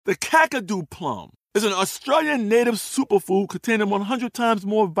The Kakadu plum is an Australian native superfood containing 100 times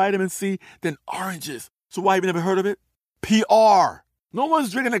more vitamin C than oranges. So why have you never heard of it? PR. No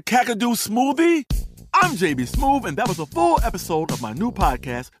one's drinking a Kakadu smoothie? I'm JB Smoove, and that was a full episode of my new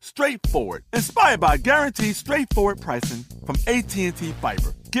podcast, Straightforward, inspired by guaranteed straightforward pricing from AT&T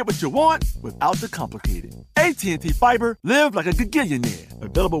Fiber. Get what you want without the complicated. AT&T Fiber, live like a gigillionaire.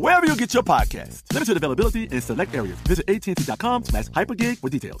 Available wherever you get your podcasts. Limited availability in select areas. Visit AT&T.com/hypergig for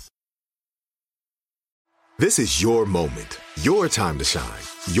details. This is your moment, your time to shine,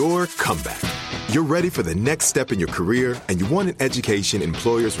 your comeback. You're ready for the next step in your career, and you want an education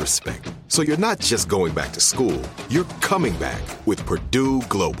employers respect. So you're not just going back to school, you're coming back with Purdue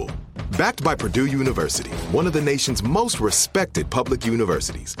Global. Backed by Purdue University, one of the nation's most respected public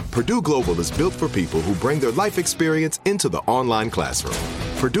universities, Purdue Global is built for people who bring their life experience into the online classroom.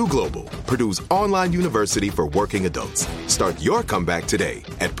 Purdue Global, Purdue's online university for working adults. Start your comeback today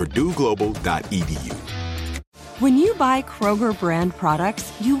at purdueglobal.edu. When you buy Kroger brand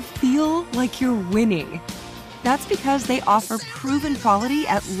products, you feel like you're winning. That's because they offer proven quality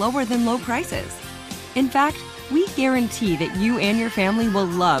at lower than low prices. In fact, we guarantee that you and your family will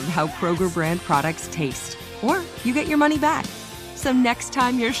love how Kroger brand products taste, or you get your money back. So next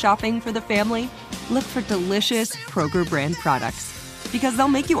time you're shopping for the family, look for delicious Kroger brand products, because they'll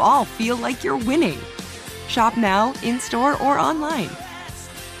make you all feel like you're winning. Shop now, in-store, or online.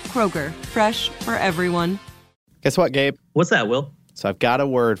 Kroger, fresh for everyone. Guess what, Gabe? What's that, Will? So I've got a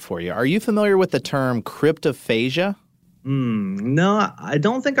word for you. Are you familiar with the term cryptophagia? No, I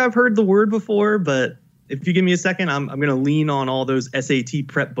don't think I've heard the word before, but if you give me a second, I'm going to lean on all those SAT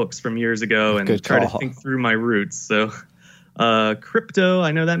prep books from years ago and try to think through my roots. So crypto,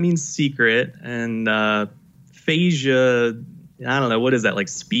 I know that means secret, and phasia, I don't know, what is that, like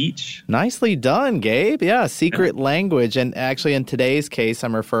speech? Nicely done, Gabe. Yeah, secret language. And actually, in today's case,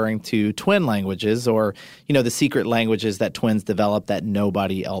 I'm referring to twin languages, or, the secret languages that twins develop that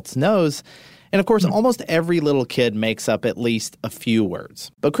nobody else knows. And of course, almost every little kid makes up at least a few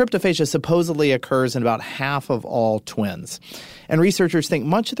words. But cryptophagia supposedly occurs in about half of all twins. And researchers think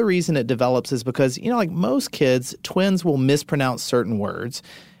much of the reason it develops is because, like most kids, twins will mispronounce certain words.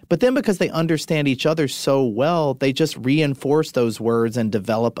 But then because they understand each other so well, they just reinforce those words and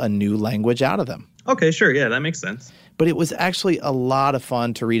develop a new language out of them. Okay, sure. Yeah, that makes sense. But it was actually a lot of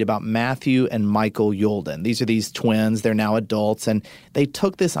fun to read about Matthew and Michael Yulden. These are these twins. They're now adults, and they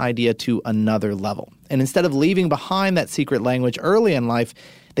took this idea to another level. And instead of leaving behind that secret language early in life,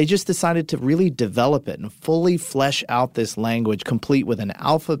 they just decided to really develop it and fully flesh out this language, complete with an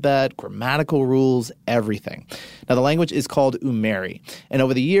alphabet, grammatical rules, everything. Now, the language is called Umeri, and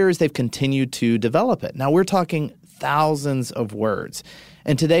over the years, they've continued to develop it. Now, we're talking thousands of words.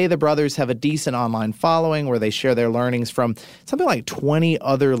 And today, the brothers have a decent online following where they share their learnings from something like 20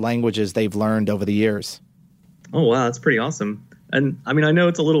 other languages they've learned over the years. Oh, wow, that's pretty awesome. And I mean, I know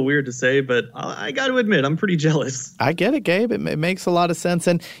it's a little weird to say, but I got to admit, I'm pretty jealous. I get it, Gabe. It makes a lot of sense.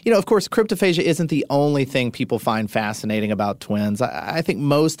 And, of course, cryptophagia isn't the only thing people find fascinating about twins. I think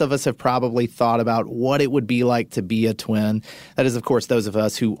most of us have probably thought about what it would be like to be a twin. That is, of course, those of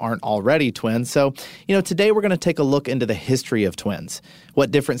us who aren't already twins. So, today we're going to take a look into the history of twins,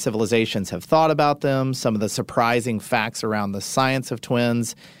 what different civilizations have thought about them, some of the surprising facts around the science of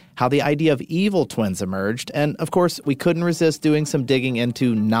twins, how the idea of evil twins emerged, and, of course, we couldn't resist doing some digging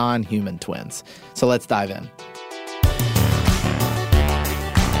into non-human twins. So let's dive in.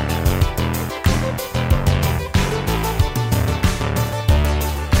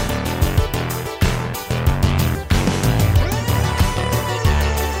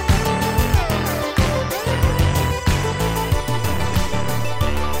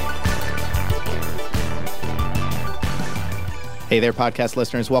 Hey there, podcast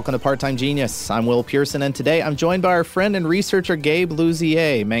listeners. Welcome to Part-Time Genius. I'm Will Pearson, and today I'm joined by our friend and researcher, Gabe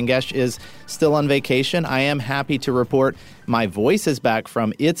Luzier. Mangesh is still on vacation. I am happy to report my voice is back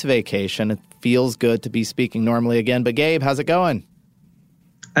from its vacation. It feels good to be speaking normally again. But Gabe, how's it going?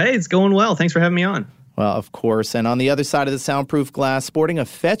 Hey, it's going well. Thanks for having me on. Well, of course. And on the other side of the soundproof glass, sporting a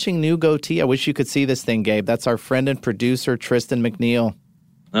fetching new goatee. I wish you could see this thing, Gabe. That's our friend and producer, Tristan McNeil.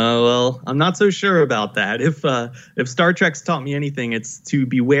 Well, I'm not so sure about that. If Star Trek's taught me anything, it's to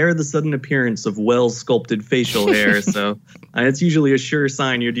beware the sudden appearance of well-sculpted facial hair. So it's usually a sure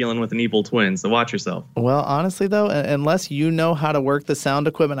sign you're dealing with an evil twin. So watch yourself. Well, honestly, though, unless you know how to work the sound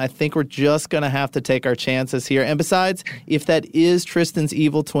equipment, I think we're just going to have to take our chances here. And besides, if that is Tristan's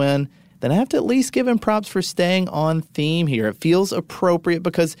evil twin, then I have to at least give him props for staying on theme here. It feels appropriate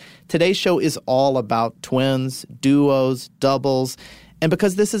because today's show is all about twins, duos, doubles. And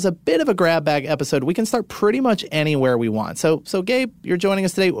because this is a bit of a grab bag episode, we can start pretty much anywhere we want. So Gabe, you're joining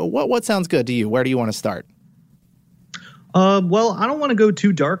us today. What sounds good to you? Where do you want to start? Well, I don't want to go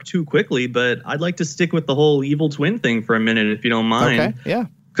too dark too quickly, but I'd like to stick with the whole evil twin thing for a minute, if you don't mind. Okay, yeah.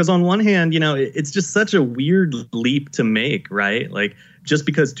 Because on one hand, it's just such a weird leap to make, right? Like, just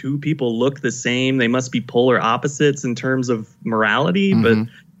because two people look the same, they must be polar opposites in terms of morality. Mm-hmm.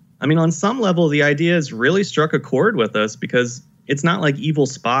 But, I mean, on some level, the idea has really struck a chord with us because it's not like evil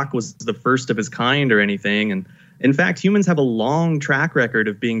Spock was the first of his kind or anything. And in fact, humans have a long track record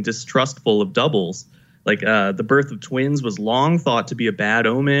of being distrustful of doubles. Like the birth of twins was long thought to be a bad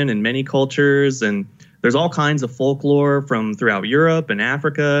omen in many cultures. And there's all kinds of folklore from throughout Europe and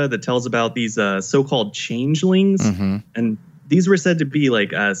Africa that tells about these so-called changelings. Mm-hmm. And these were said to be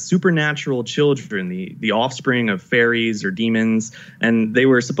like supernatural children, the offspring of fairies or demons, and they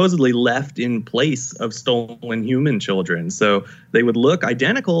were supposedly left in place of stolen human children. So they would look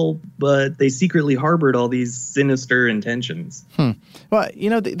identical, but they secretly harbored all these sinister intentions. Well,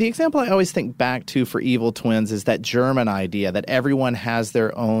 the example I always think back to for evil twins is that German idea that everyone has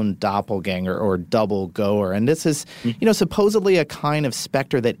their own doppelganger or double goer. And this is, supposedly a kind of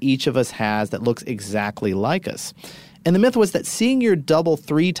specter that each of us has that looks exactly like us. And the myth was that seeing your double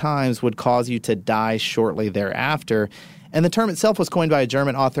 3 times would cause you to die shortly thereafter. And the term itself was coined by a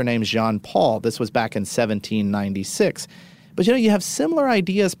German author named Jean Paul. This was back in 1796. But you have similar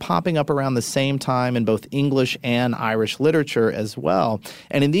ideas popping up around the same time in both English and Irish literature as well.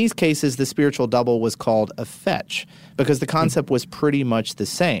 And in these cases, the spiritual double was called a fetch because the concept was pretty much the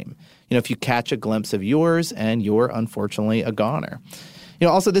same. If you catch a glimpse of yours and you're unfortunately a goner.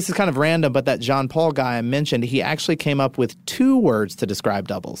 Also, this is kind of random, but that Jean Paul guy I mentioned, he actually came up with 2 words to describe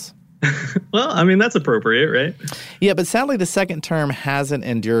doubles. Well, I mean, that's appropriate, right? Yeah, but sadly, the second term hasn't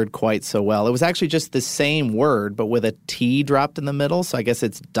endured quite so well. It was actually just the same word, but with a T dropped in the middle, so I guess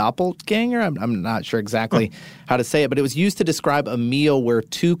it's doppelganger. I'm not sure exactly how to say it, but it was used to describe a meal where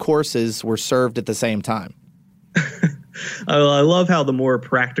 2 courses were served at the same time. I love how the more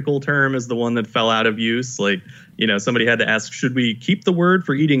practical term is the one that fell out of use. Like, somebody had to ask, should we keep the word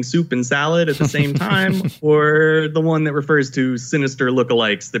for eating soup and salad at the same time or the one that refers to sinister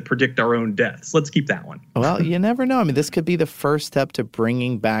lookalikes that predict our own deaths? Let's keep that one. Well, you never know. I mean, this could be the first step to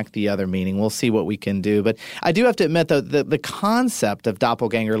bringing back the other meaning. We'll see what we can do. But I do have to admit, though, the concept of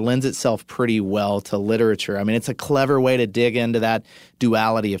doppelganger lends itself pretty well to literature. I mean, it's a clever way to dig into that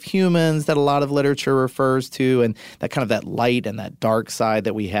duality of humans that a lot of literature refers to and that kind of that light and that dark side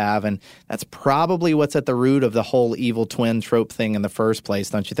that we have. And that's probably what's at the root of the whole evil twin trope thing in the first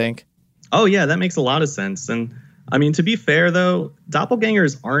place, don't you think? Oh, yeah, that makes a lot of sense. And I mean, to be fair, though,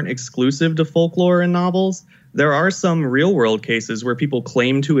 doppelgangers aren't exclusive to folklore and novels. There are some real world cases where people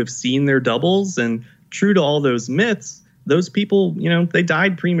claim to have seen their doubles. And true to all those myths, those people, they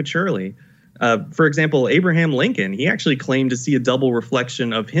died prematurely. For example, Abraham Lincoln, he actually claimed to see a double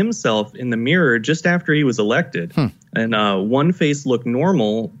reflection of himself in the mirror just after he was elected. And one face looked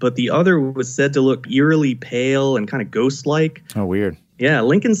normal, but the other was said to look eerily pale and kind of ghost-like. Oh, weird. Yeah,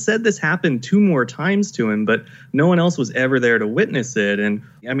 Lincoln said this happened 2 more times to him, but no one else was ever there to witness it. And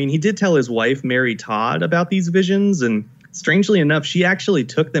I mean, he did tell his wife, Mary Todd, about these visions. And strangely enough, she actually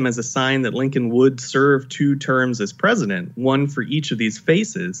took them as a sign that Lincoln would serve 2 terms as president, one for each of these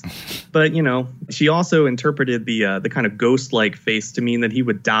faces. But, she also interpreted the kind of ghost-like face to mean that he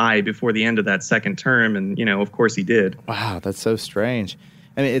would die before the end of that second term. And, of course he did. Wow, that's so strange.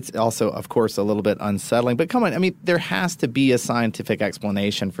 I mean, it's also, of course, a little bit unsettling. But come on, I mean, there has to be a scientific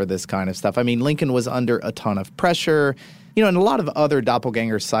explanation for this kind of stuff. I mean, Lincoln was under a ton of pressure. And a lot of other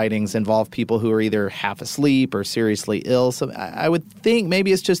doppelganger sightings involve people who are either half asleep or seriously ill. So I would think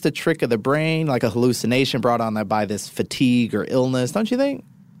maybe it's just a trick of the brain, like a hallucination brought on by this fatigue or illness, don't you think?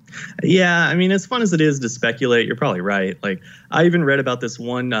 Yeah, I mean, as fun as it is to speculate, you're probably right. Like, I even read about this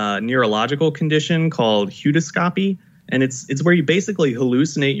one neurological condition called heudoscopy, and it's where you basically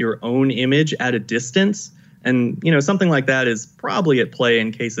hallucinate your own image at a distance. And, something like that is probably at play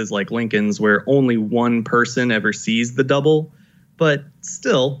in cases like Lincoln's where only one person ever sees the double. But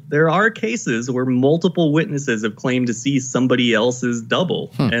still, there are cases where multiple witnesses have claimed to see somebody else's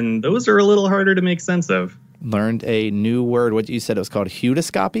double. And those are a little harder to make sense of. Learned a new word. What you said it was called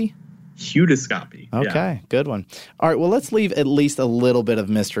heudoscopy? Heudoscopy. Okay, yeah. Good one. All right, well, let's leave at least a little bit of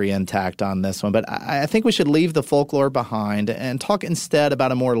mystery intact on this one, but I think we should leave the folklore behind and talk instead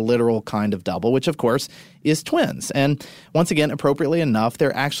about a more literal kind of double, which, of course, is twins. And once again, appropriately enough, there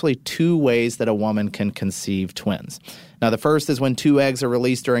are actually 2 ways that a woman can conceive twins. Now, the first is when 2 eggs are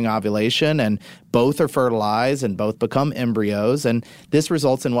released during ovulation, and both are fertilized and both become embryos, and this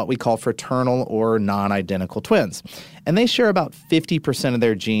results in what we call fraternal or non-identical twins. And they share about 50% of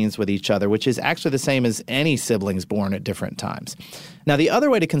their genes with each other, which is actually the same as any siblings born at different times. Now, the other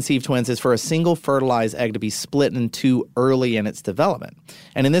way to conceive twins is for a single fertilized egg to be split in two early in its development.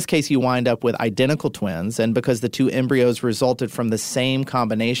 And in this case, you wind up with identical twins, and because the 2 embryos resulted from the same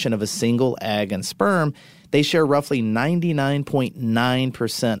combination of a single egg and sperm, they share roughly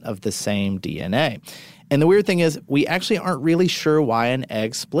 99.9% of the same DNA. And the weird thing is, we actually aren't really sure why an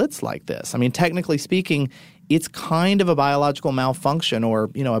egg splits like this. I mean, technically speaking, it's kind of a biological malfunction or,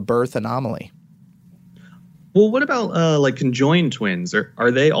 a birth anomaly. Well, what about like conjoined twins?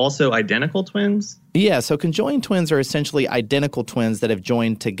 Are they also identical twins? Yeah, so conjoined twins are essentially identical twins that have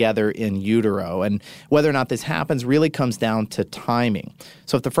joined together in utero. And whether or not this happens really comes down to timing.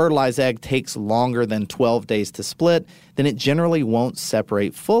 So if the fertilized egg takes longer than 12 days to split, then it generally won't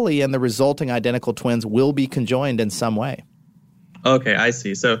separate fully, and the resulting identical twins will be conjoined in some way. Okay, I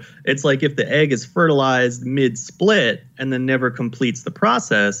see. So it's like if the egg is fertilized mid-split and then never completes the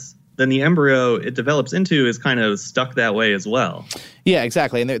process, then the embryo it develops into is kind of stuck that way as well. Yeah,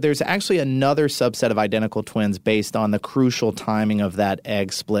 exactly. And there's actually another subset of identical twins based on the crucial timing of that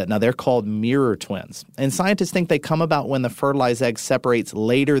egg split. Now, they're called mirror twins. And scientists think they come about when the fertilized egg separates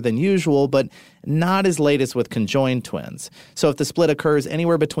later than usual, but not as late as with conjoined twins. So if the split occurs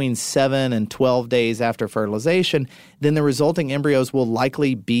anywhere between 7 and 12 days after fertilization, then the resulting embryos will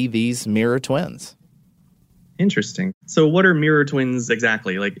likely be these mirror twins. Interesting. So what are mirror twins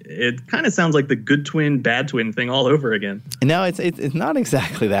exactly? Like, it kind of sounds like the good twin, bad twin thing all over again. No, it's not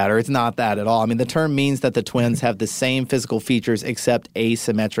exactly that, or it's not that at all. I mean, the term means that the twins have the same physical features except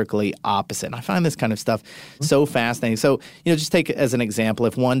asymmetrically opposite. And I find this kind of stuff so fascinating. So, just take as an example,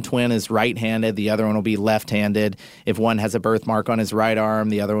 if one twin is right-handed, the other one will be left-handed. If one has a birthmark on his right arm,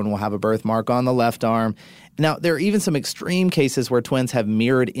 the other one will have a birthmark on the left arm. Now, there are even some extreme cases where twins have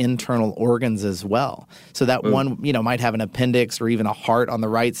mirrored internal organs as well. So that one, might have an appendix or even a heart on the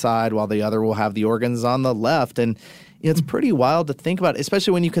right side while the other will have the organs on the left. And it's pretty wild to think about,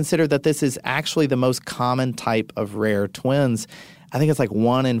 especially when you consider that this is actually the most common type of rare twins. I think it's like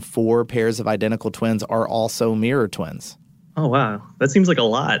 1 in 4 pairs of identical twins are also mirror twins. Oh, wow. That seems like a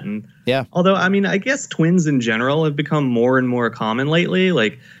lot. And yeah. Although, I mean, I guess twins in general have become more and more common lately.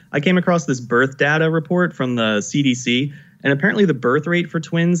 Like, I came across this birth data report from the CDC, and apparently the birth rate for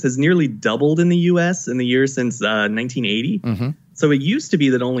twins has nearly doubled in the U.S. in the years since 1980. Mm-hmm. So it used to be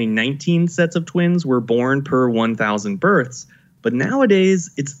that only 19 sets of twins were born per 1,000 births. But nowadays,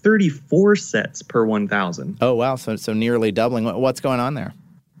 it's 34 sets per 1,000. Oh, wow. So nearly doubling. What's going on there?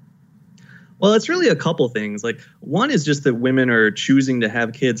 Well, it's really a couple things. Like, one is just that women are choosing to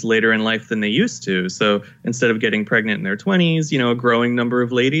have kids later in life than they used to. So instead of getting pregnant in their 20s, a growing number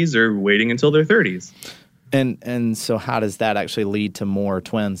of ladies are waiting until their 30s. And so how does that actually lead to more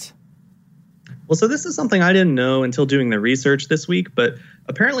twins? Well, so this is something I didn't know until doing the research this week, but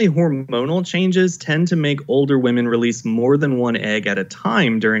apparently hormonal changes tend to make older women release more than one egg at a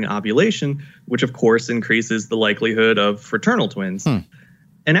time during ovulation, which of course increases the likelihood of fraternal twins.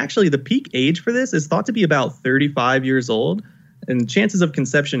 And actually, the peak age for this is thought to be about 35 years old. And chances of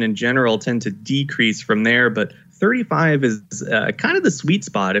conception in general tend to decrease from there. But 35 is kind of the sweet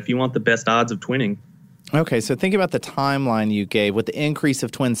spot if you want the best odds of twinning. Okay, so think about the timeline you gave with the increase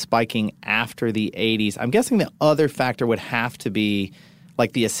of twins spiking after the 80s. I'm guessing the other factor would have to be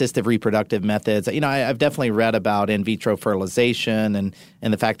like the assistive reproductive methods. I've definitely read about in vitro fertilization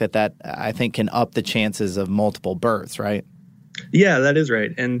and the fact that I think can up the chances of multiple births, right? Yeah, that is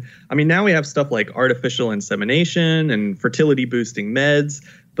right. And I mean, now we have stuff like artificial insemination and fertility boosting meds,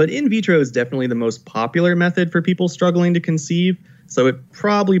 but in vitro is definitely the most popular method for people struggling to conceive. So it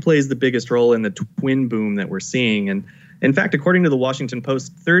probably plays the biggest role in the twin boom that we're seeing. And in fact, according to the Washington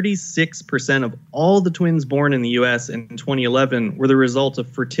Post, 36% of all the twins born in the U.S. in 2011 were the result of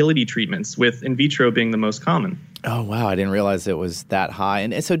fertility treatments, with in vitro being the most common. Oh, wow. I didn't realize it was that high.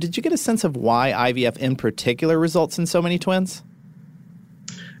 And so did you get a sense of why IVF in particular results in so many twins?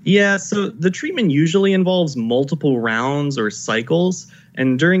 Yeah, so the treatment usually involves multiple rounds or cycles.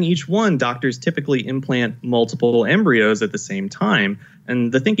 And during each one, doctors typically implant multiple embryos at the same time.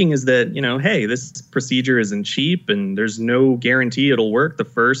 And the thinking is that, hey, this procedure isn't cheap and there's no guarantee it'll work the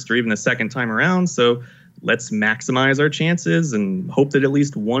first or even the second time around. So let's maximize our chances and hope that at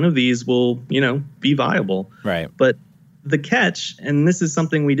least one of these will, be viable. Right. But the catch, and this is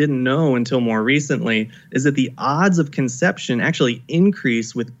something we didn't know until more recently, is that the odds of conception actually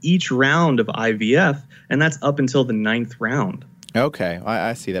increase with each round of IVF, and that's up until the 9th round. Okay,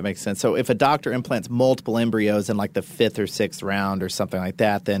 I see. That makes sense. So if a doctor implants multiple embryos in like the 5th or 6th round or something like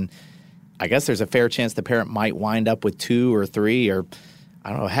that, then I guess there's a fair chance the parent might wind up with 2 or 3 or, I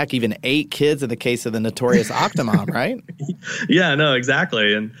don't know, heck, even 8 kids in the case of the notorious Octomom, right? Yeah, no,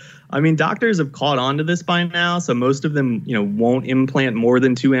 exactly. And I mean, doctors have caught on to this by now, so most of them, won't implant more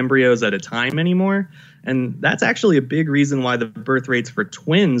than 2 embryos at a time anymore. And that's actually a big reason why the birth rates for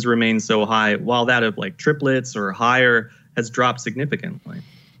twins remain so high, while that of like triplets or higher has dropped significantly.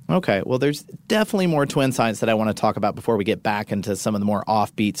 Okay, well, there's definitely more twin science that I want to talk about before we get back into some of the more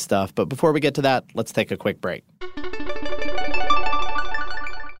offbeat stuff. But before we get to that, let's take a quick break.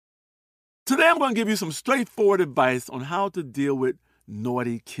 Today, I'm going to give you some straightforward advice on how to deal with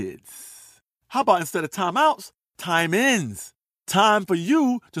naughty kids. How about instead of timeouts, time-ins? Time for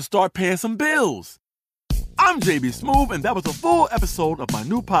you to start paying some bills. I'm JB Smoove, and that was a full episode of my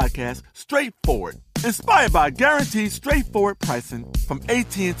new podcast, Straightforward, inspired by guaranteed straightforward pricing from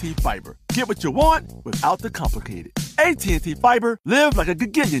AT&T Fiber. Get what you want without the complicated. AT&T Fiber, live like a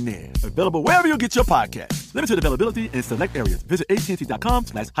gigillionaire. Available wherever you get your podcast. Limited availability in select areas. Visit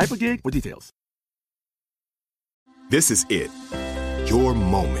AT&T.com/hypergig for details. This is it. Your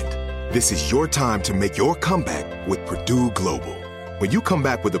moment. This is your time to make your comeback with Purdue Global. When you come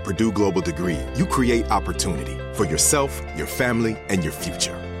back with a Purdue Global degree, you create opportunity for yourself, your family, and your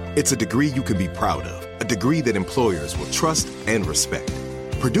future. It's a degree you can be proud of, a degree that employers will trust and respect.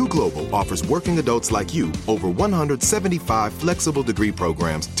 Purdue Global offers working adults like you over 175 flexible degree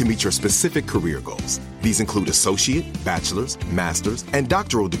programs to meet your specific career goals. These include associate, bachelor's, master's, and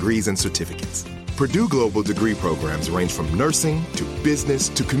doctoral degrees and certificates. Purdue Global degree programs range from nursing to business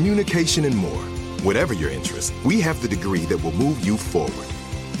to communication and more. Whatever your interest, we have the degree that will move you forward.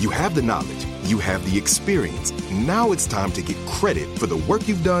 You have the knowledge, you have the experience. Now it's time to get credit for the work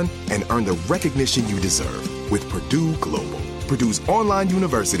you've done and earn the recognition you deserve with Purdue Global, Purdue's online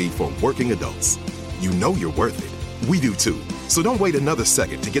university for working adults. You know you're worth it. We do too. So don't wait another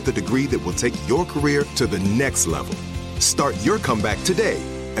second to get the degree that will take your career to the next level. Start your comeback today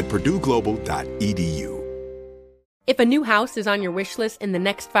at purdueglobal.edu. If a new house is on your wish list in the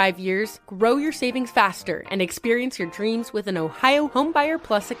next 5 years, grow your savings faster and experience your dreams with an Ohio Homebuyer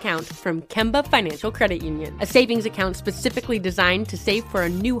Plus account from Kemba Financial Credit Union. A savings account specifically designed to save for a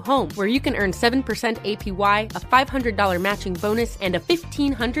new home, where you can earn 7% APY, a $500 matching bonus, and a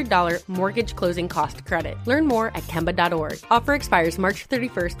 $1,500 mortgage closing cost credit. Learn more at Kemba.org. Offer expires March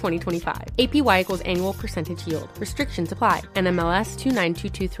 31st, 2025. APY equals annual percentage yield. Restrictions apply. NMLS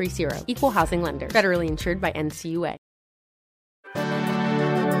 292230. Equal housing lender. Federally insured by NCUA.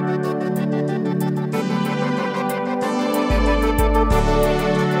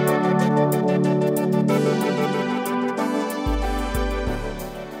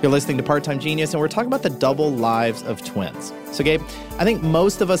 You're listening to Part-Time Genius, and we're talking about the double lives of twins. So, Gabe, I think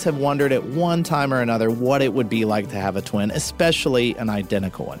most of us have wondered at one time or another what it would be like to have a twin, especially an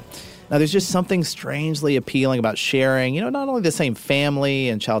identical one. Now, there's just something strangely appealing about sharing, not only the same family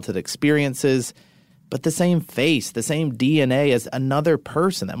and childhood experiences, but the same face, the same DNA as another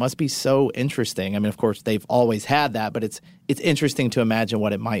person. That must be so interesting. I mean, of course, they've always had that, but it's interesting to imagine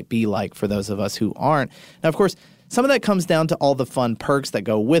what it might be like for those of us who aren't. Now, of course, some of that comes down to all the fun perks that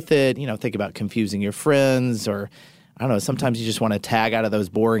go with it. Think about confusing your friends, or I don't know, sometimes you just want to tag out of those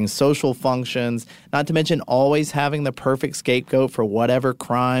boring social functions, not to mention always having the perfect scapegoat for whatever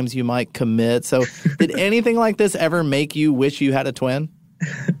crimes you might commit. So did anything like this ever make you wish you had a twin?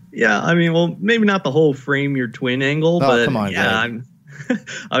 Yeah, I mean, well, maybe not the whole frame your twin angle, but come on, yeah,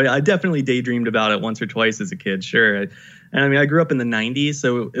 I definitely daydreamed about it once or twice as a kid, sure. And I mean, I grew up in the 90s,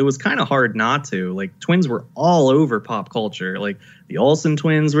 so it was kind of hard not to. Like, twins were all over pop culture. Like, the Olsen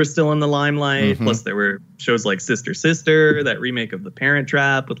twins were still in the limelight. Mm-hmm. Plus, there were shows like Sister, Sister, that remake of The Parent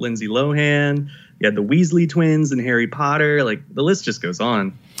Trap with Lindsay Lohan. You had the Weasley twins and Harry Potter. Like, the list just goes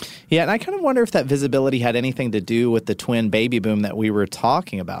on. Yeah, and I kind of wonder if that visibility had anything to do with the twin baby boom that we were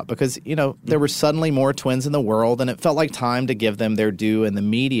talking about. Because, there were suddenly more twins in the world, and it felt like time to give them their due in the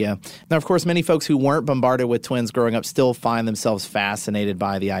media. Now, of course, many folks who weren't bombarded with twins growing up still find themselves fascinated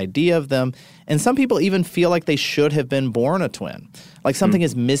by the idea of them. And some people even feel like they should have been born a twin. Like something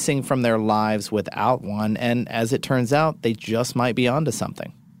is missing from their lives without one. And as it turns out, they just might be onto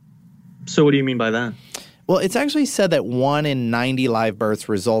something. So what do you mean by that? Well, it's actually said that 1 in 90 live births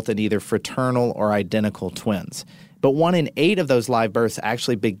result in either fraternal or identical twins. But 1 in 8 of those live births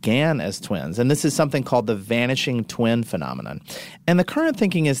actually began as twins. And this is something called the vanishing twin phenomenon. And the current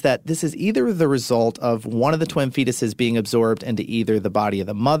thinking is that this is either the result of one of the twin fetuses being absorbed into either the body of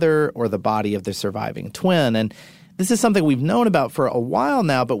the mother or the body of the surviving twin. And this is something we've known about for a while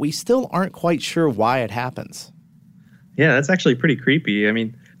now, but we still aren't quite sure why it happens. Yeah, that's actually pretty creepy. I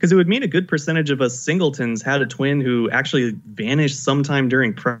mean, because it would mean a good percentage of us singletons had a twin who actually vanished sometime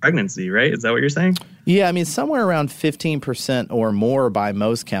during pregnancy, right? Is that what you're saying? Yeah, I mean, somewhere around 15% or more by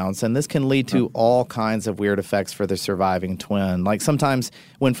most counts, and this can lead to all kinds of weird effects for the surviving twin. Like sometimes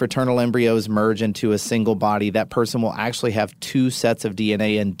when fraternal embryos merge into a single body, that person will actually have two sets of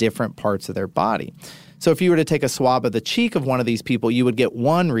DNA in different parts of their body. So if you were to take a swab of the cheek of one of these people, you would get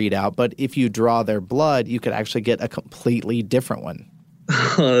one readout, but if you draw their blood, you could actually get a completely different one.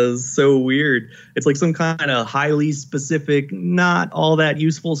 So weird. It's like some kind of highly specific, not all that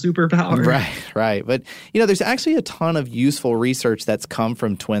useful superpower. Right. But, there's actually a ton of useful research that's come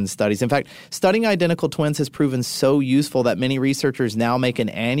from twin studies. In fact, studying identical twins has proven so useful that many researchers now make an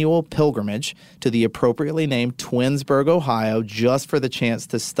annual pilgrimage to the appropriately named Twinsburg, Ohio, just for the chance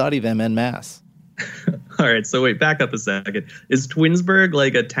to study them en masse. All right, so wait, back up a second. Is Twinsburg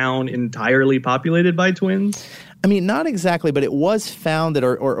like a town entirely populated by twins? I mean, not exactly, but it was founded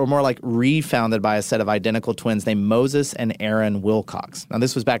or more like refounded by a set of identical twins named Moses and Aaron Wilcox. Now,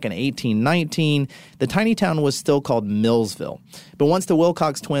 this was back in 1819. The tiny town was still called Millsville. But once the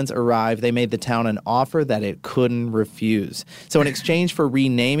Wilcox twins arrived, they made the town an offer that it couldn't refuse. So in exchange for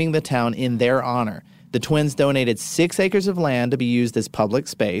renaming the town in their honor, the twins donated 6 acres of land to be used as public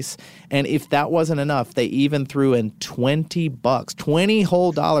space. And if that wasn't enough, they even threw in $20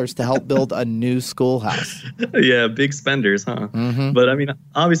 whole dollars to help build a new schoolhouse. Yeah, big spenders, huh? Mm-hmm. But I mean,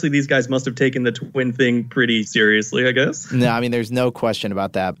 obviously these guys must have taken the twin thing pretty seriously, I guess. No, I mean, there's no question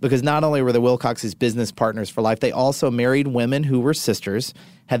about that. Because not only were the Wilcoxes business partners for life, they also married women who were sisters,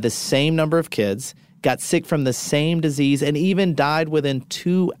 had the same number of kids, got sick from the same disease, and even died within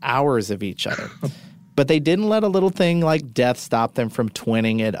 2 hours of each other. But they didn't let a little thing like death stop them from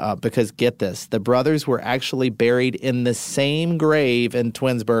twinning it up because, get this, the brothers were actually buried in the same grave in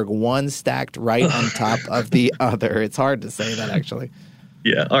Twinsburg, one stacked right on top of the other. It's hard to say that, actually.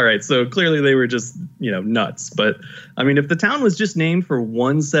 Yeah, all right. So clearly they were just, nuts. But, I mean, if the town was just named for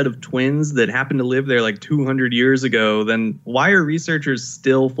one set of twins that happened to live there like 200 years ago, then why are researchers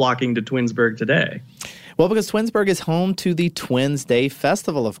still flocking to Twinsburg today? Well, because Twinsburg is home to the Twins Day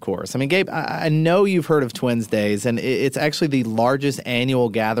Festival, of course. I mean, Gabe, I know you've heard of Twins Days, and it's actually the largest annual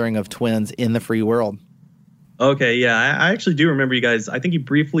gathering of twins in the free world. Okay, yeah, I actually do remember you guys. I think you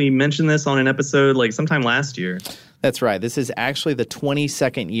briefly mentioned this on an episode like sometime last year. That's right. This is actually the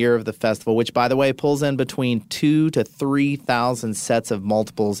 22nd year of the festival, which, by the way, pulls in between 2,000 to 3,000 sets of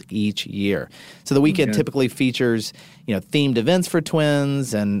multiples each year. So the weekend typically features, themed events for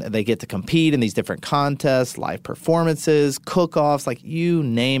twins, and they get to compete in these different contests, live performances, cook-offs, like you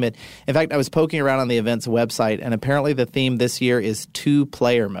name it. In fact, I was poking around on the event's website, and apparently the theme this year is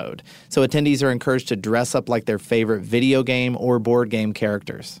 2-player mode. So attendees are encouraged to dress up like their favorite video game or board game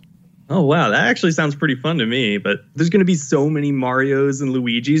characters. Oh, wow. That actually sounds pretty fun to me. But there's going to be so many Marios and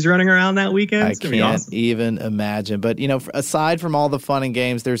Luigis running around that weekend. I can't even imagine. But, aside from all the fun and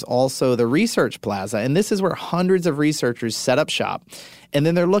games, there's also the Research Plaza. And this is where hundreds of researchers set up shop. And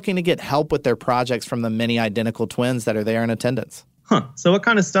then they're looking to get help with their projects from the many identical twins that are there in attendance. Huh. So what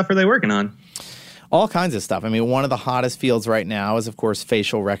kind of stuff are they working on? All kinds of stuff. I mean, one of the hottest fields right now is, of course,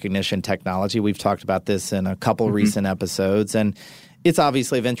 facial recognition technology. We've talked about this in a couple recent episodes. And it's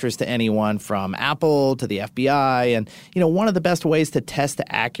obviously of interest to anyone from Apple to the FBI. And, one of the best ways to test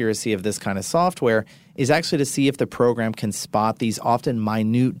the accuracy of this kind of software is actually to see if the program can spot these often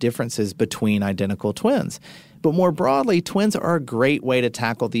minute differences between identical twins. But more broadly, twins are a great way to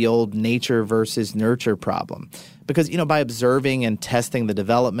tackle the old nature versus nurture problem. Because, by observing and testing the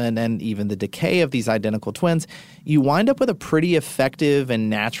development and even the decay of these identical twins, you wind up with a pretty effective and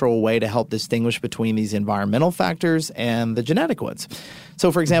natural way to help distinguish between these environmental factors and the genetic ones.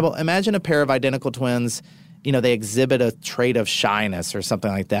 So, for example, imagine a pair of identical twins, they exhibit a trait of shyness or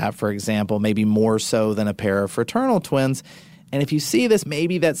something like that, for example, maybe more so than a pair of fraternal twins. And if you see this,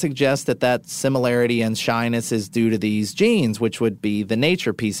 maybe that suggests that similarity and shyness is due to these genes, which would be the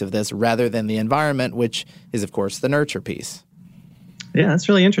nature piece of this, rather than the environment, which is, of course, the nurture piece. Yeah, that's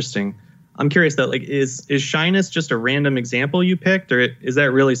really interesting. I'm curious, though, is shyness just a random example you picked, or is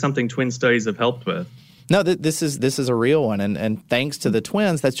that really something twin studies have helped with? No, this is a real one. And thanks to the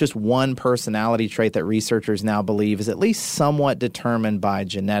twins, that's just one personality trait that researchers now believe is at least somewhat determined by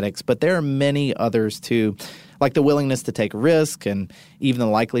genetics. But there are many others, too, like the willingness to take risk and even the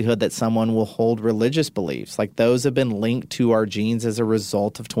likelihood that someone will hold religious beliefs. Like those have been linked to our genes as a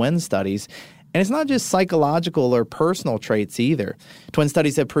result of twin studies. And it's not just psychological or personal traits either. Twin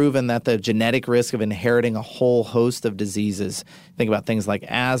studies have proven that the genetic risk of inheriting a whole host of diseases, think about things like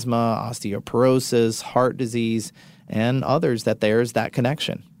asthma, osteoporosis, heart disease, and others, that there's that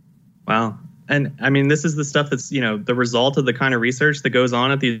connection. Wow. And I mean, this is the stuff that's, the result of the kind of research that goes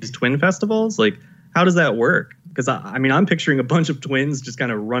on at these twin festivals. Like, how does that work? Because I'm picturing a bunch of twins just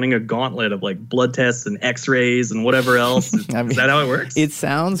kind of running a gauntlet of like blood tests and x-rays and whatever else. Is that how it works? It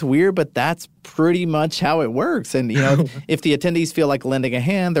sounds weird, but that's pretty much how it works. And, if the attendees feel like lending a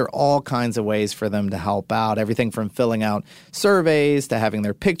hand, there are all kinds of ways for them to help out. Everything from filling out surveys to having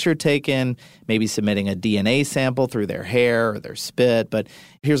their picture taken, maybe submitting a DNA sample through their hair or their spit. But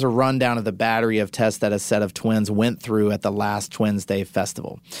here's a rundown of the battery of tests that a set of twins went through at the last Twins Day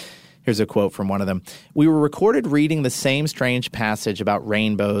festival. Here's a quote from one of them. "We were recorded reading the same strange passage about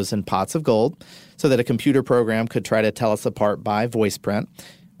rainbows and pots of gold so that a computer program could try to tell us apart by voice print.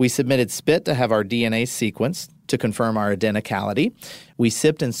 We submitted spit to have our DNA sequenced to confirm our identicality. We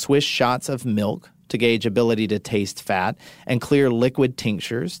sipped and swished shots of milk to gauge ability to taste fat, and clear liquid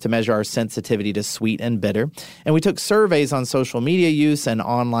tinctures to measure our sensitivity to sweet and bitter. And we took surveys on social media use and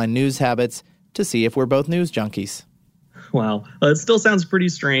online news habits to see if we're both news junkies." Wow. It still sounds pretty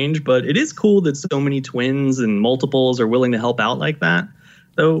strange, but it is cool that so many twins and multiples are willing to help out like that.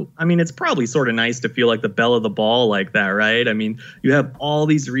 Though, I mean, it's probably sort of nice to feel like the belle of the ball like that, right? I mean, you have all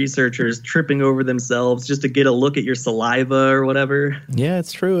these researchers tripping over themselves just to get a look at your saliva or whatever. Yeah,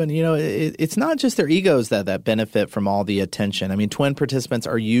 it's true. And, it's not just their egos that benefit from all the attention. I mean, twin participants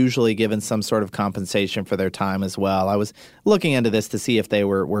are usually given some sort of compensation for their time as well. I was looking into this to see if they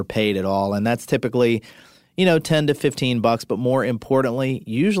were paid at all, and that's typically $10 to $15, but more importantly,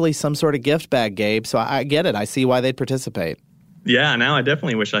 usually some sort of gift bag, Gabe. So I get it. I see why they'd participate. Yeah, now I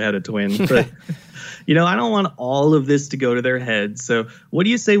definitely wish I had a twin. But, I don't want all of this to go to their heads. So what do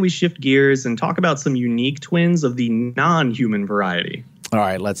you say we shift gears and talk about some unique twins of the non-human variety? All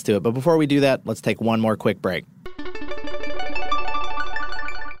right, let's do it. But before we do that, let's take one more quick break.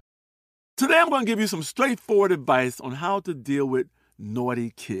 Today I'm going to give you some straightforward advice on how to deal with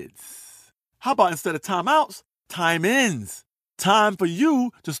naughty kids. How about instead of timeouts, time-ins? Time for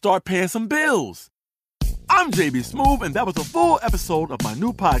you to start paying some bills. I'm JB Smoove, and that was a full episode of my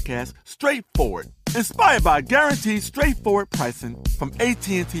new podcast, Straightforward, inspired by guaranteed straightforward pricing from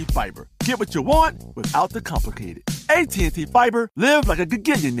AT&T Fiber. Get what you want without the complicated. AT&T Fiber, live like a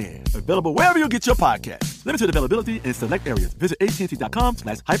gigillionaire. Available wherever you get your podcast. Limited availability in select areas. Visit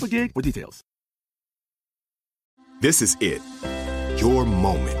AT&T.com/hypergig for details. This is it. Your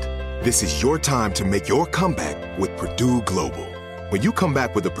moment. This is your time to make your comeback with Purdue Global. When you come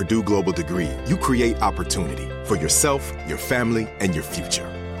back with a Purdue Global degree, you create opportunity for yourself, your family, and your future.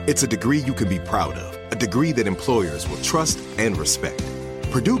 It's a degree you can be proud of, a degree that employers will trust and respect.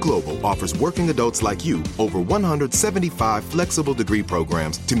 Purdue Global offers working adults like you over 175 flexible degree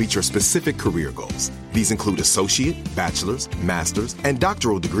programs to meet your specific career goals. These include associate, bachelor's, master's, and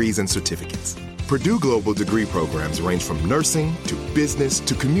doctoral degrees and certificates. Purdue Global degree programs range from nursing to business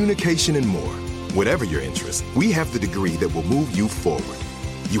to communication and more. Whatever your interest, we have the degree that will move you forward.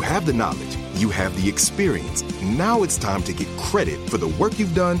 You have the knowledge, you have the experience. Now it's time to get credit for the work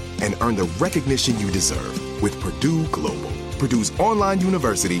you've done and earn the recognition you deserve with Purdue Global, Purdue's online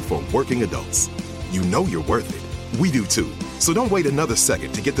university for working adults. You know you're worth it. We do too. So don't wait another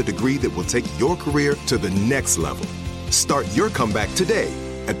second to get the degree that will take your career to the next level. Start your comeback today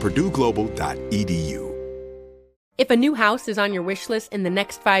at purdueglobal.edu. If a new house is on your wish list in the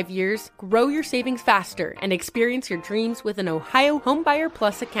next 5 years, grow your savings faster and experience your dreams with an Ohio Homebuyer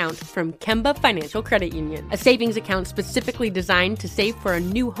Plus account from Kemba Financial Credit Union. A savings account specifically designed to save for a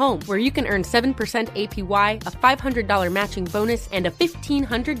new home, where you can earn 7% APY, a $500 matching bonus, and a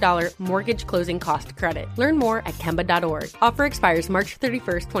 $1,500 mortgage closing cost credit. Learn more at Kemba.org. Offer expires March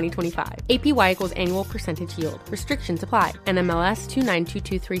 31st, 2025. APY equals annual percentage yield. Restrictions apply. NMLS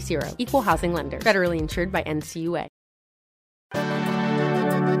 292230. Equal housing lender. Federally insured by NCUA.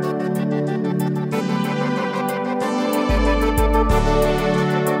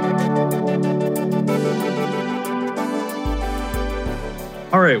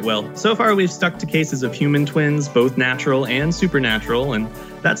 All right, well, so far we've stuck to cases of human twins, both natural and supernatural, and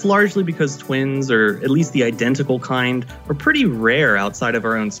that's largely because twins, or at least the identical kind, are pretty rare outside of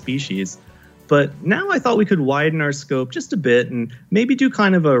our own species. But now I thought we could widen our scope just a bit and maybe do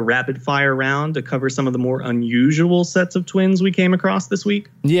kind of a rapid fire round to cover some of the more unusual sets of twins we came across this week.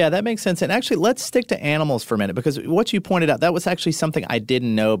 Yeah, that makes sense. And actually, let's stick to animals for a minute, because what you pointed out, that was actually something I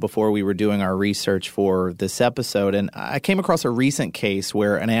didn't know before we were doing our research for this episode. And I came across a recent case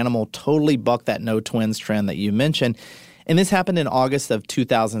where an animal totally bucked that no twins trend that you mentioned. And this happened in August of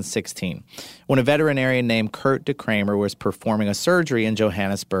 2016, when a veterinarian named Kurt de Kramer was performing a surgery in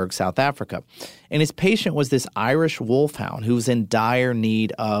Johannesburg, South Africa. And his patient was this Irish wolfhound who was in dire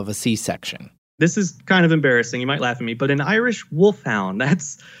need of a C-section. This is kind of embarrassing. You might laugh at me, but an Irish wolfhound,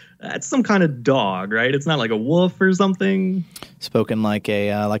 that's that's some kind of dog, right? It's not like a wolf or something. Spoken like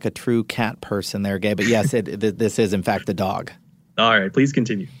a true cat person there, Gabe. But yes, this is in fact the dog. All right, please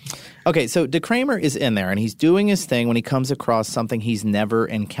continue. Okay, so De Kramer is in there, and he's doing his thing when he comes across something he's never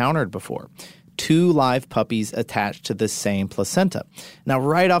encountered before. 2 live puppies attached to the same placenta. Now,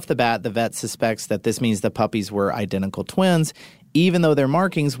 right off the bat, the vet suspects that this means the puppies were identical twins, even though their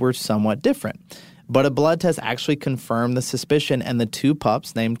markings were somewhat different. But a blood test actually confirmed the suspicion, and the 2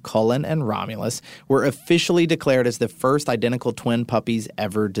 pups, named Cullen and Romulus, were officially declared as the first identical twin puppies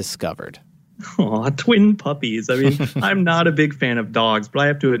ever discovered. Aw, twin puppies. I mean, I'm not a big fan of dogs, but I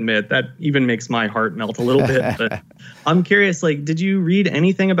have to admit that even makes my heart melt a little bit. But I'm curious, did you read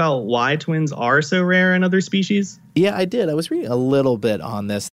anything about why twins are so rare in other species? Yeah, I did. I was reading a little bit on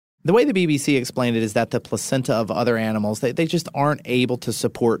this. The way the BBC explained it is that the placenta of other animals, they just aren't able to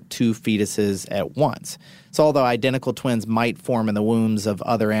support 2 fetuses at once. So although identical twins might form in the wombs of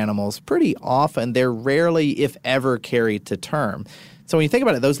other animals, pretty often they're rarely, if ever, carried to term. So when you think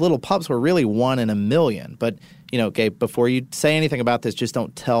about it, those little pups were really 1 in a million. But, Gabe, before you say anything about this, just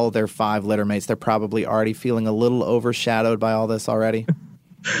don't tell their 5 litter mates. They're probably already feeling a little overshadowed by all this already.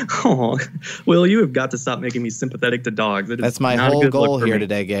 Oh, Will, you have got to stop making me sympathetic to dogs. That's my whole goal here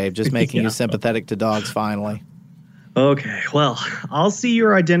today, Gabe, just making you sympathetic to dogs finally. Okay, well, I'll see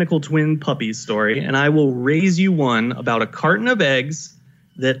your identical twin puppy story, and I will raise you one about a carton of eggs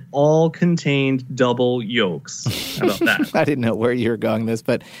that all contained double yolks. How about that? I didn't know where you were going this,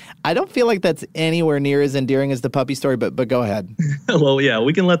 but I don't feel like that's anywhere near as endearing as the puppy story, but go ahead. Well, yeah,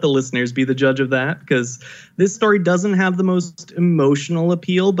 we can let the listeners be the judge of that, because this story doesn't have the most emotional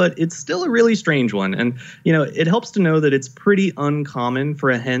appeal, but it's still a really strange one. And, it helps to know that it's pretty uncommon for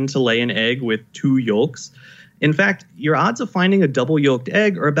a hen to lay an egg with 2 yolks. In fact, your odds of finding a double-yolked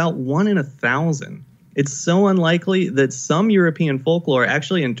egg are about 1 in 1,000. It's so unlikely that some European folklore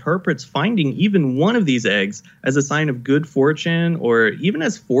actually interprets finding even one of these eggs as a sign of good fortune or even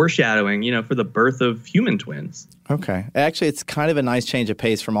as foreshadowing, for the birth of human twins. Okay. Actually, it's kind of a nice change of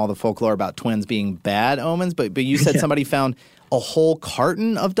pace from all the folklore about twins being bad omens, but you said somebody found a whole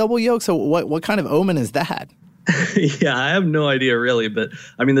carton of double yolks. So what kind of omen is that? Yeah, I have no idea really, but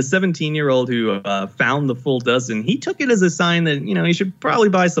I mean, the 17-year-old who found the full dozen, he took it as a sign that, he should probably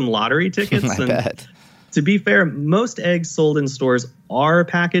buy some lottery tickets. I bet. To be fair, most eggs sold in stores are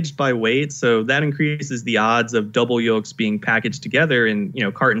packaged by weight, so that increases the odds of double yolks being packaged together in,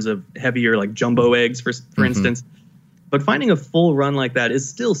 cartons of heavier, like jumbo eggs, for instance. But finding a full run like that is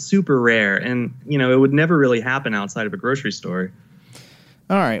still super rare, and, it would never really happen outside of a grocery store.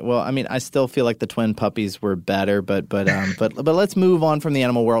 All right. Well, I mean, I still feel like the twin puppies were better, but let's move on from the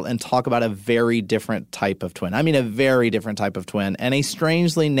animal world and talk about a very different type of twin. I mean, a very different type of twin, and a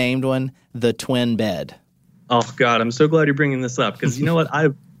strangely named one, the twin bed. Oh, God, I'm so glad you're bringing this up because you know what?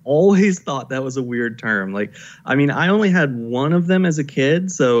 I've always thought that was a weird term. I only had one of them as a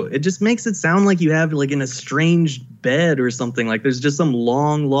kid, so it just makes it sound like you have an estranged bed or something. Like there's just some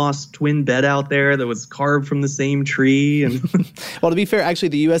long lost twin bed out there that was carved from the same tree. And well, to be fair, actually,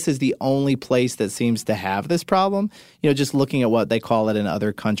 the U.S. is the only place that seems to have this problem. Just looking at what they call it in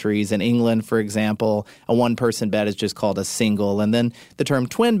other countries. In England, for example, a one-person bed is just called a single. And then the term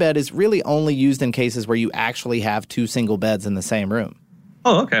twin bed is really only used in cases where you actually have 2 single beds in the same room.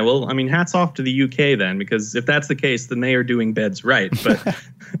 Oh, okay. Well, I mean, hats off to the UK then, because if that's the case, then they are doing beds right. But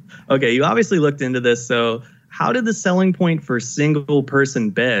okay, you obviously looked into this. So how did the selling point for single-person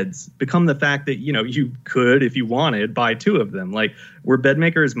beds become the fact that, you could, if you wanted, buy 2 of them? Were bed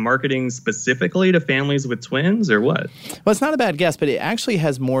makers marketing specifically to families with twins or what? Well, it's not a bad guess, but it actually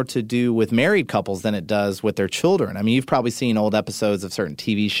has more to do with married couples than it does with their children. I mean, you've probably seen old episodes of certain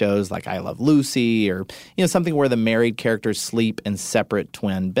TV shows like I Love Lucy or, something where the married characters sleep in separate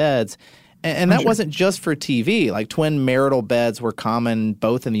twin beds. And that wasn't just for TV. Twin marital beds were common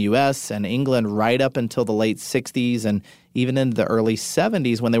both in the U.S. and England right up until the late 60s and even into the early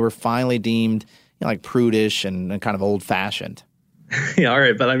 70s when they were finally deemed prudish and kind of old-fashioned. Yeah, all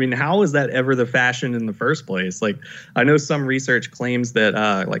right. But I mean, how was that ever the fashion in the first place? I know some research claims that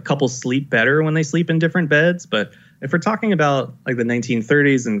couples sleep better when they sleep in different beds. But if we're talking about the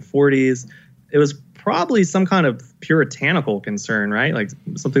 1930s and 40s, it was probably some kind of puritanical concern, right?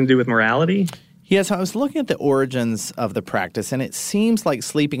 Something to do with morality? Yes, I was looking at the origins of the practice, and it seems like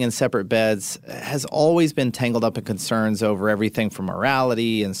sleeping in separate beds has always been tangled up in concerns over everything from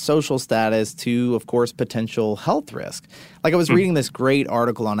morality and social status to, of course, potential health risk. I was reading this great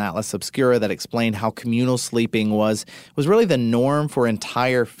article on Atlas Obscura that explained how communal sleeping was really the norm for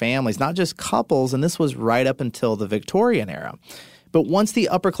entire families, not just couples, and this was right up until the Victorian era. But once the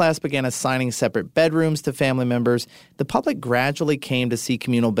upper class began assigning separate bedrooms to family members, the public gradually came to see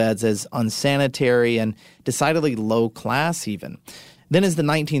communal beds as unsanitary and decidedly low class even. Then as the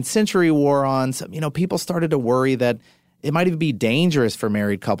 19th century wore on, people started to worry that it might even be dangerous for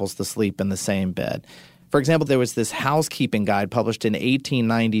married couples to sleep in the same bed. For example, there was this housekeeping guide published in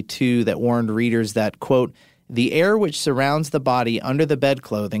 1892 that warned readers that, quote, the air which surrounds the body under the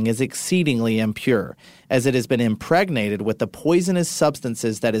bedclothing is exceedingly impure, as it has been impregnated with the poisonous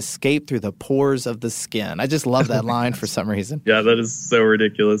substances that escape through the pores of the skin. I just love that line for some reason. Yeah, that is so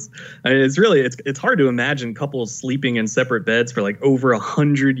ridiculous. I mean, it's hard to imagine couples sleeping in separate beds for like over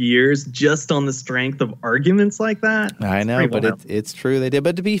 100 years just on the strength of arguments like that. I know, but it's true they did.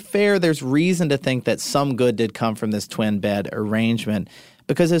 But to be fair, there's reason to think that some good did come from this twin bed arrangement.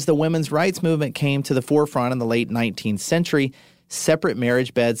 Because as the women's rights movement came to the forefront in the late 19th century, separate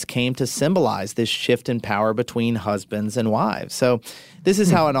marriage beds came to symbolize this shift in power between husbands and wives. So this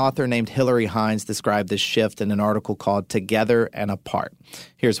is how an author named Hilary Hines described this shift in an article called Together and Apart.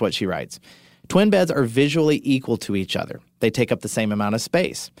 Here's what she writes. Twin beds are visually equal to each other. They take up the same amount of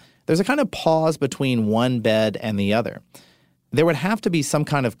space. There's a kind of pause between one bed and the other. There would have to be some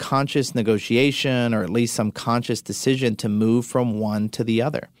kind of conscious negotiation or at least some conscious decision to move from one to the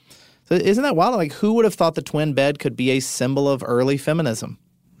other. So isn't that wild? Like, who would have thought the twin bed could be a symbol of early feminism?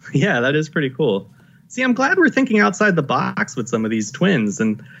 Yeah, that is pretty cool. See, I'm glad we're thinking outside the box with some of these twins.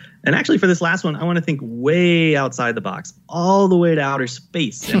 And actually for this last one, I want to think way outside the box, all the way to outer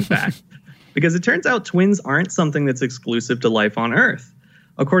space, in fact. Because it turns out twins aren't something that's exclusive to life on Earth.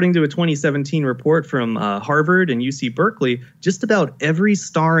 According to a 2017 report from Harvard and UC Berkeley, just about every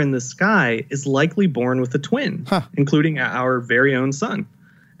star in the sky is likely born with a twin, including our very own sun.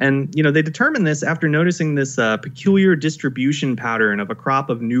 And, they determined this after noticing this peculiar distribution pattern of a crop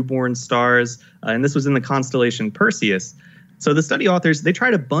of newborn stars, and this was in the constellation Perseus. So the study authors, they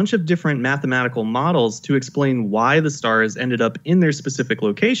tried a bunch of different mathematical models to explain why the stars ended up in their specific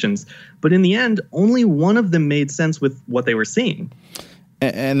locations. But in the end, only one of them made sense with what they were seeing.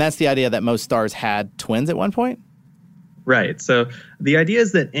 And that's the idea that most stars had twins at one point? Right. So the idea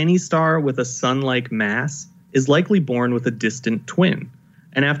is that any star with a sun-like mass is likely born with a distant twin.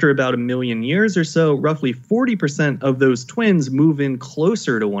 And after about 1 million years or so, roughly 40% of those twins move in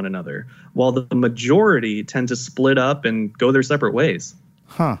closer to one another, while the majority tend to split up and go their separate ways.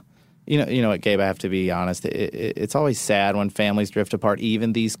 Huh. You know what, Gabe, I have to be honest. It's always sad when families drift apart,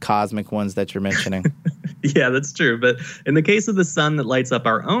 even these cosmic ones that you're mentioning. Yeah, that's true. But in the case of the sun that lights up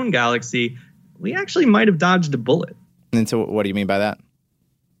our own galaxy, we actually might have dodged a bullet. And so what do you mean by that?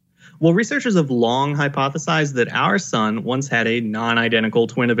 Well, researchers have long hypothesized that our sun once had a non-identical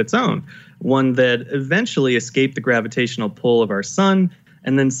twin of its own, one that eventually escaped the gravitational pull of our sun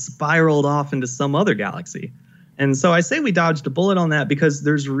and then spiraled off into some other galaxy. And so I say we dodged a bullet on that because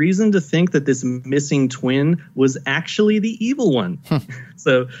there's reason to think that this missing twin was actually the evil one.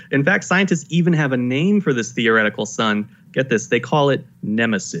 So, in fact, scientists even have a name for this theoretical sun. Get this, they call it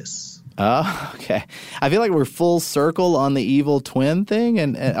Nemesis. Oh, okay. I feel like we're full circle on the evil twin thing.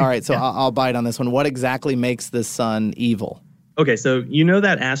 And all right, so I'll bite on this one. What exactly makes the sun evil? Okay, so you know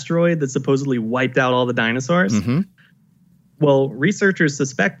that asteroid that supposedly wiped out all the dinosaurs? Mm-hmm. Well, researchers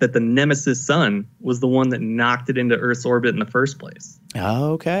suspect that the Nemesis sun was the one that knocked it into Earth's orbit in the first place.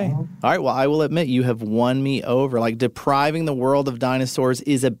 Okay. All right, well, I will admit you have won me over. Like, depriving the world of dinosaurs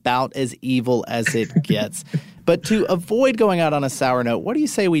is about as evil as it gets. But to avoid going out on a sour note, what do you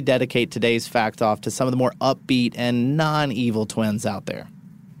say we dedicate today's Fact Off to some of the more upbeat and non-evil twins out there?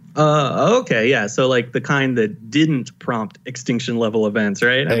 Okay, yeah. So like the kind that didn't prompt extinction level events,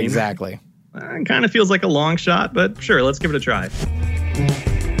 right? Exactly. It kind of feels like a long shot, but sure, let's give it a try.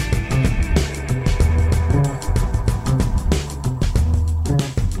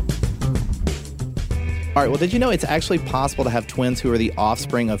 All right, well, did you know it's actually possible to have twins who are the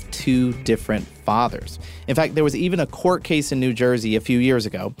offspring of two different fathers? In fact, there was even a court case in New Jersey a few years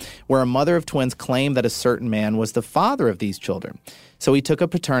ago where a mother of twins claimed that a certain man was the father of these children. So he took a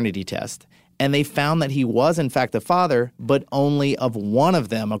paternity test, and they found that he was, in fact, the father, but only of one of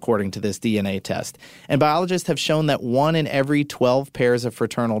them, according to this DNA test. And biologists have shown that 1 in every 12 pairs of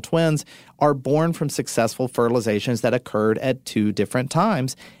fraternal twins are born from successful fertilizations that occurred at 2 different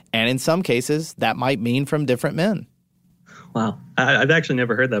times. And in some cases, that might mean from different men. Wow. I've actually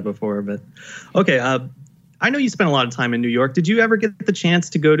never heard that before. But okay, I know you spent a lot of time in New York. Did you ever get the chance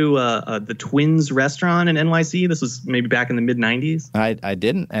to go to the Twins restaurant in NYC? This was maybe back in the mid-'90s. I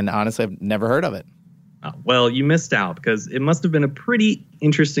didn't, and honestly, I've never heard of it. Oh, well, you missed out because it must have been a pretty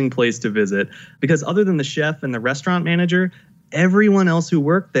interesting place to visit because other than the chef and the restaurant manager, everyone else who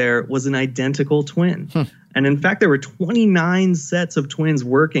worked there was an identical twin. And in fact, there were 29 sets of twins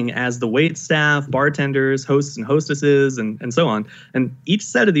working as the wait staff, bartenders, hosts and hostesses, and so on. And each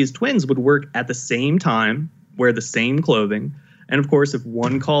set of these twins would work at the same time, wear the same clothing. And of course, if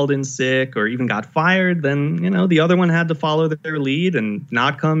one called in sick or even got fired, then, the other one had to follow their lead and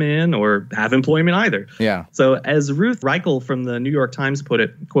not come in or have employment either. Yeah. So as Ruth Reichl from the New York Times put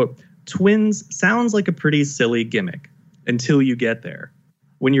it, quote, "Twins sounds like a pretty silly gimmick until you get there.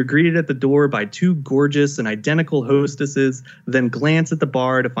 When you're greeted at the door by two gorgeous and identical hostesses, then glance at the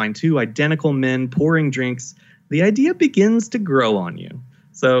bar to find two identical men pouring drinks, the idea begins to grow on you."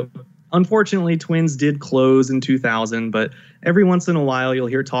 So unfortunately, Twins did close in 2000, but every once in a while you'll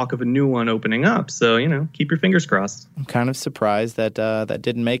hear talk of a new one opening up. So, keep your fingers crossed. I'm kind of surprised that that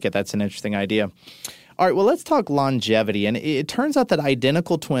didn't make it. That's an interesting idea. All right, well, let's talk longevity. And it turns out that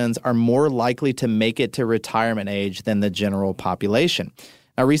identical twins are more likely to make it to retirement age than the general population.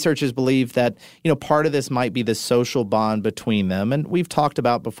 Now, researchers believe that, part of this might be the social bond between them. And we've talked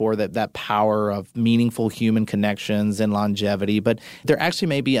about before that power of meaningful human connections and longevity, but there actually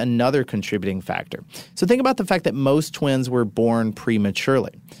may be another contributing factor. So think about the fact that most twins were born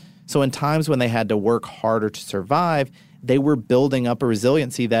prematurely. So in times when they had to work harder to survive, they were building up a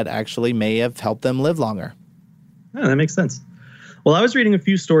resiliency that actually may have helped them live longer. Yeah, that makes sense. Well, I was reading a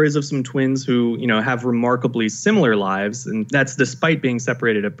few stories of some twins who, have remarkably similar lives, and that's despite being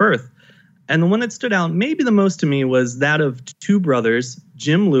separated at birth. And the one that stood out maybe the most to me was that of two brothers,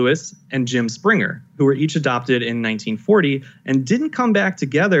 Jim Lewis and Jim Springer, who were each adopted in 1940 and didn't come back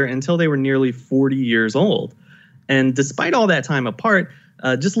together until they were nearly 40 years old. And despite all that time apart,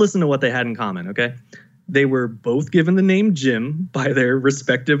 just listen to what they had in common, okay? They were both given the name Jim by their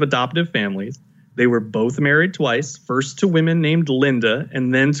respective adoptive families. They were both married twice, first to women named Linda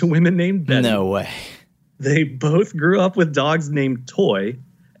and then to women named Betty. No way. They both grew up with dogs named Toy,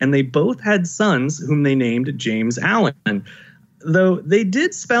 and they both had sons whom they named James Allen. Though they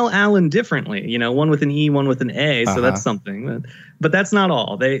did spell Allen differently, one with an E, one with an A, so that's something. But that's not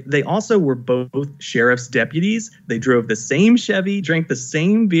all. They also were both sheriff's deputies. They drove the same Chevy, drank the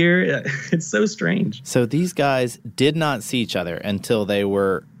same beer. It's so strange. So these guys did not see each other until they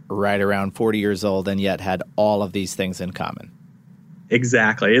were right around 40 years old and yet had all of these things in common.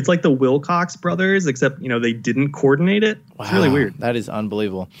 Exactly. It's like the Wilcox brothers, except, they didn't coordinate it. Wow, it's really weird. That is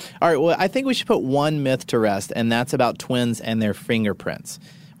unbelievable. All right, well, I think we should put one myth to rest, and that's about twins and their fingerprints.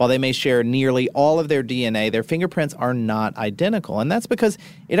 While they may share nearly all of their DNA, their fingerprints are not identical. And that's because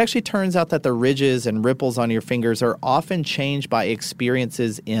it actually turns out that the ridges and ripples on your fingers are often changed by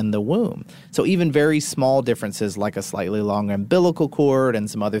experiences in the womb. So even very small differences like a slightly long umbilical cord and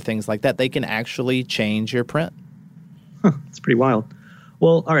some other things like that, they can actually change your print. It's pretty wild.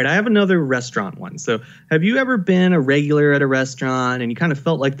 Well, all right, I have another restaurant one. So have you ever been a regular at a restaurant and you kind of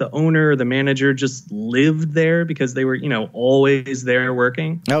felt like the owner or the manager just lived there because they were, always there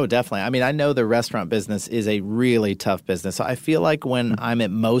working? Oh, definitely. I mean, I know the restaurant business is a really tough business. So I feel like when I'm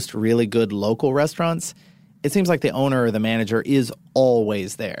at most really good local restaurants, it seems like the owner or the manager is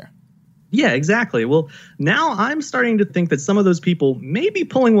always there. Yeah, exactly. Well, now I'm starting to think that some of those people may be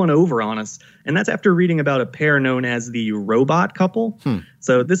pulling one over on us. And that's after reading about a pair known as the Robot Couple.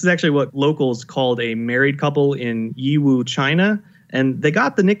 So this is actually what locals called a married couple in Yiwu, China. And they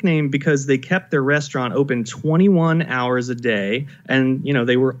got the nickname because they kept their restaurant open 21 hours a day. And,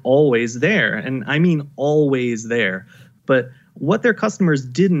 they were always there. And I mean always there. But what their customers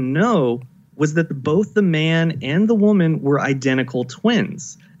didn't know was that both the man and the woman were identical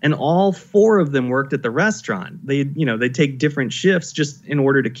twins. And all four of them worked at the restaurant. They'd take different shifts just in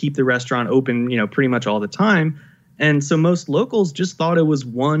order to keep the restaurant open, pretty much all the time. And so most locals just thought it was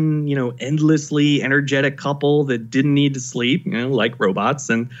one, endlessly energetic couple that didn't need to sleep, like robots.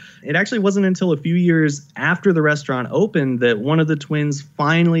 And it actually wasn't until a few years after the restaurant opened that one of the twins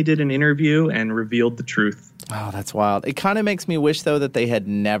finally did an interview and revealed the truth. Oh, that's wild. It kind of makes me wish, though, that they had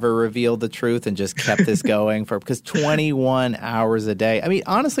never revealed the truth and just kept this going because 21 hours a day. I mean,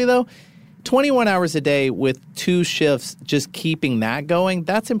 honestly, though, 21 hours a day with 2 shifts, just keeping that going,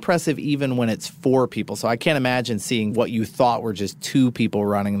 that's impressive even when it's 4 people. So I can't imagine seeing what you thought were just 2 people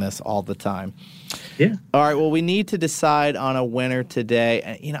running this all the time. Yeah. All right, well, we need to decide on a winner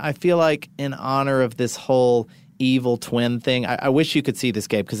today. I feel like in honor of this whole evil twin thing, I wish you could see this,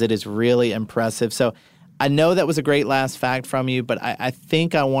 Gabe, because it is really impressive. So I know that was a great last fact from you, but I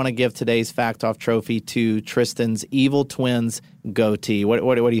think I want to give today's Fact Off trophy to Tristan's evil twins goatee.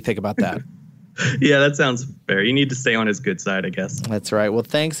 What do you think about that? Yeah, that sounds fair. You need to stay on his good side, I guess. That's right. Well,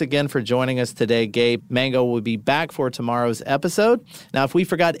 thanks again for joining us today, Gabe. Mango will be back for tomorrow's episode. Now, if we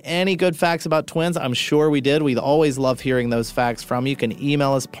forgot any good facts about twins, I'm sure we did. We always love hearing those facts from you. You can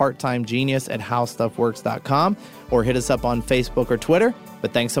email us parttimegenius@howstuffworks.com or hit us up on Facebook or Twitter.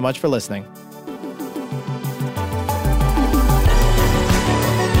 But thanks so much for listening.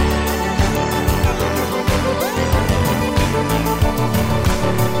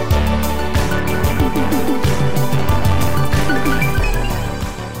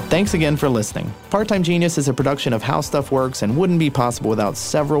 Thanks again for listening. Part-Time Genius is a production of How Stuff Works and wouldn't be possible without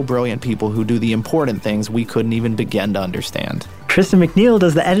several brilliant people who do the important things we couldn't even begin to understand. Tristan McNeil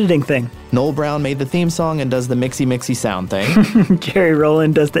does the editing thing. Noel Brown made the theme song and does the mixy sound thing. Jerry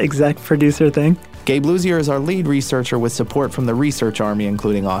Rowland does the exec producer thing. Gabe Luzier is our lead researcher with support from the research army,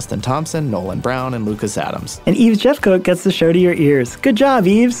 including Austin Thompson, Nolan Brown, and Lucas Adams. And Eves Jeffcoat gets the show to your ears. Good job,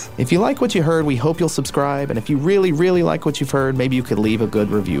 Eves. If you like what you heard, we hope you'll subscribe. And if you really, really like what you've heard, maybe you could leave a good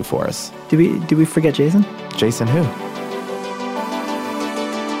review for us. Did we forget Jason? Jason who?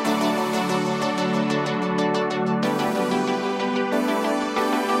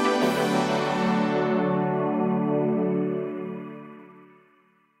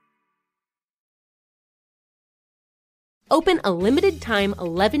 Open a limited-time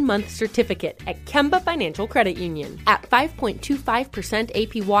 11-month certificate at Kemba Financial Credit Union. At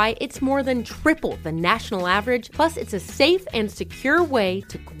 5.25% APY, it's more than triple the national average, plus it's a safe and secure way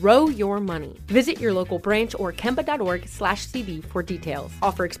to grow your money. Visit your local branch or kemba.org/cb for details.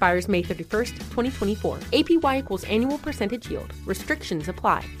 Offer expires May 31st, 2024. APY equals annual percentage yield. Restrictions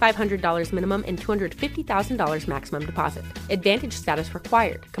apply. $500 minimum and $250,000 maximum deposit. Advantage status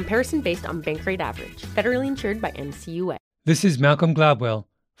required. Comparison based on bank rate average. Federally insured by NCUA. This is Malcolm Gladwell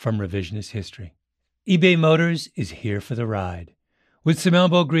from Revisionist History. eBay Motors is here for the ride. With some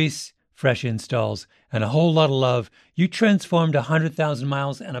elbow grease, fresh installs, and a whole lot of love, you transformed 100,000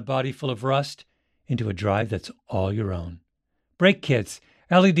 miles and a body full of rust into a drive that's all your own. Brake kits,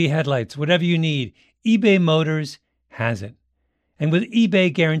 LED headlights, whatever you need, eBay Motors has it. And with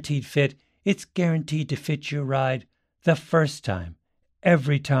eBay Guaranteed Fit, it's guaranteed to fit your ride the first time,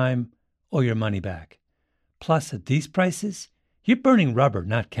 every time, or your money back. Plus, at these prices, you're burning rubber,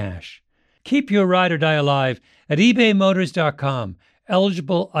 not cash. Keep your ride or die alive at ebaymotors.com.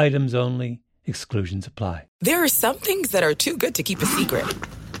 Eligible items only. Exclusions apply. There are some things that are too good to keep a secret.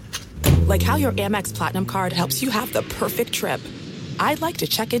 Like how your Amex Platinum card helps you have the perfect trip. I'd like to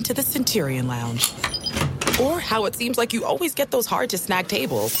check into the Centurion Lounge. Or how it seems like you always get those hard-to-snag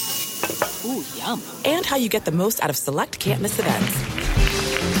tables. Ooh, yum. And how you get the most out of select can't-miss events.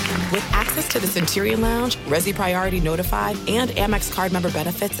 With access to the Centurion Lounge, Resi Priority Notified, and Amex card member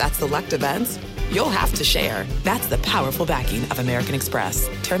benefits at select events, you'll have to share. That's the powerful backing of American Express.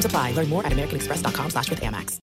 Terms apply. Learn more at americanexpress.com/withAmex.